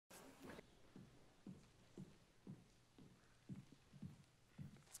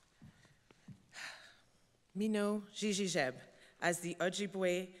Mino Jijijeb, as the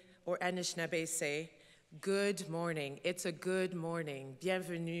Ojibwe or Anishinaabe say, good morning. It's a good morning.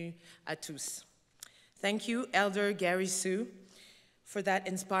 Bienvenue à tous. Thank you, Elder Gary Sue, for that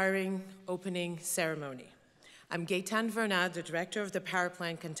inspiring opening ceremony. I'm Gaëtane Verna, the director of the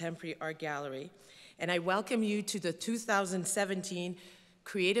Paraplan Contemporary Art Gallery, and I welcome you to the 2017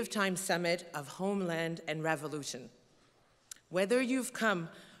 Creative Time Summit of Homeland and Revolution. Whether you've come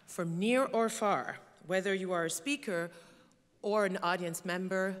from near or far, whether you are a speaker or an audience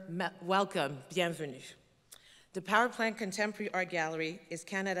member, welcome, bienvenue. The Paraplan Contemporary Art Gallery is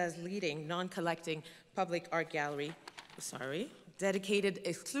Canada's leading non-collecting public art gallery, dedicated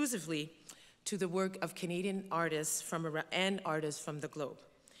exclusively to the work of Canadian artists and artists from the globe.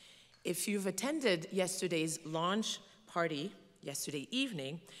 If you've attended yesterday's launch party, yesterday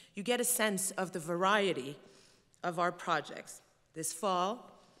evening, you get a sense of the variety of our projects. This fall,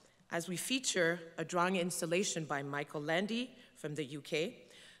 as we feature a drawing installation by Michael Landy from the UK,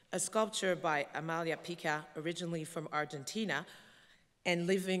 a sculpture by Amalia Pica, originally from Argentina, and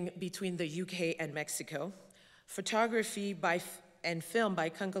living between the UK and Mexico, photography and film by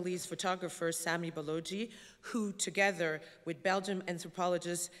Congolese photographer Sami Balogi, who, together with Belgian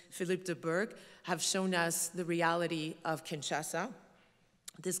anthropologist Philippe de Berg, have shown us the reality of Kinshasa.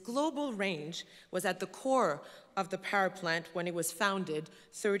 This global range was at the core of the Paraplant when it was founded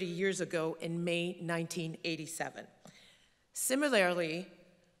 30 years ago in May 1987. Similarly,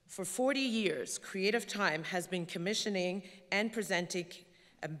 for 40 years, Creative Time has been commissioning and presenting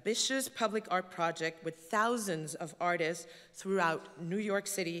ambitious public art projects with thousands of artists throughout New York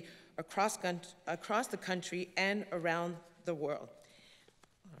City, across the country, and around the world.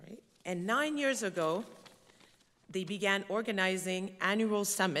 All right. And 9 years ago, they began organizing annual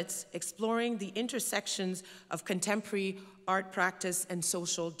summits exploring the intersections of contemporary art practice and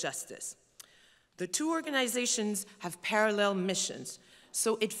social justice. The two organizations have parallel missions,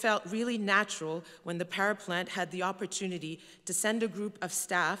 so it felt really natural when the Paraplant had the opportunity to send a group of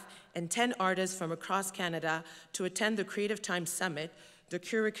staff and 10 artists from across Canada to attend the Creative Time Summit, the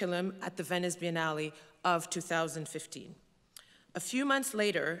curriculum at the Venice Biennale of 2015. A few months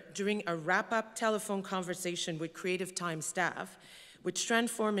later, during a wrap-up telephone conversation with Creative Time staff, which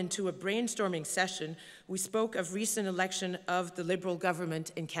transformed into a brainstorming session, we spoke of recent election of the Liberal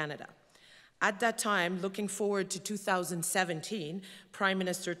government in Canada. At that time, looking forward to 2017, Prime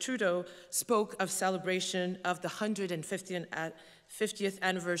Minister Trudeau spoke of celebration of the 150th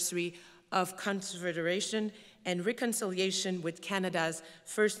anniversary of Confederation and reconciliation with Canada's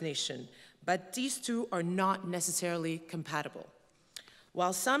First Nation, but these two are not necessarily compatible.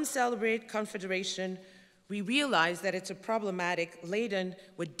 While some celebrate Confederation, we realize that it's a problematic, laden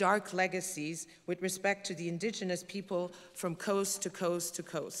with dark legacies with respect to the Indigenous people from coast to coast to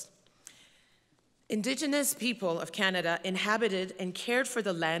coast. Indigenous people of Canada inhabited and cared for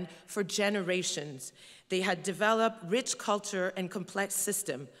the land for generations. They had developed rich culture and complex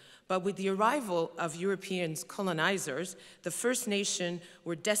system, but with the arrival of European colonizers, the First Nation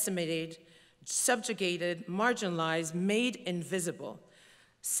were decimated, subjugated, marginalized, made invisible.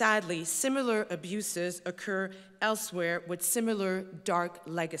 Sadly, similar abuses occur elsewhere with similar dark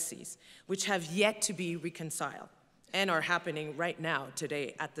legacies, which have yet to be reconciled and are happening right now,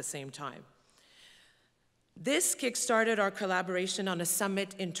 today, at the same time. This kickstarted our collaboration on a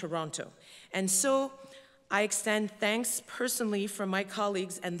summit in Toronto, and so I extend thanks personally from my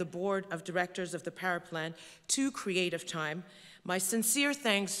colleagues and the board of directors of the Paraplan to Creative Time. My sincere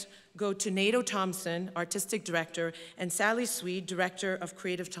thanks go to Nato Thompson, artistic director, and Sally Swede, director of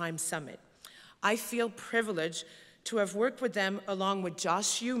Creative Time Summit. I feel privileged to have worked with them along with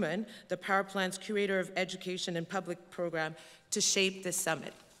Josh Heumann, the Paraplan's curator of education and public program, to shape this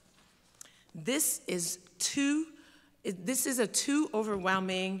summit. This is a too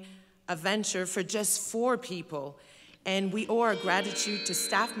overwhelming a venture for just 4 people, and we owe our gratitude to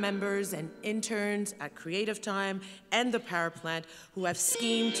staff members and interns at Creative Time and the Paraplant who have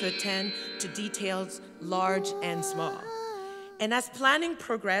schemed to attend to details large and small. And as planning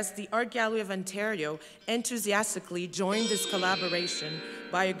progressed, the Art Gallery of Ontario enthusiastically joined this collaboration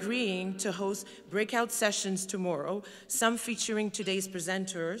by agreeing to host breakout sessions tomorrow, some featuring today's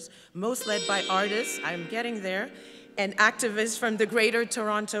presenters, most led by artists, I'm getting there, and activists from the Greater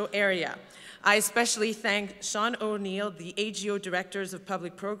Toronto area. I especially thank Sean O'Neill, the AGO Directors of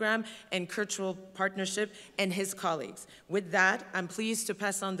Public Program and Cultural Partnership, and his colleagues. With that, I'm pleased to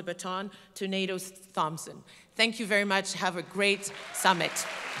pass on the baton to Nato Thompson. Thank you very much. Have a great summit.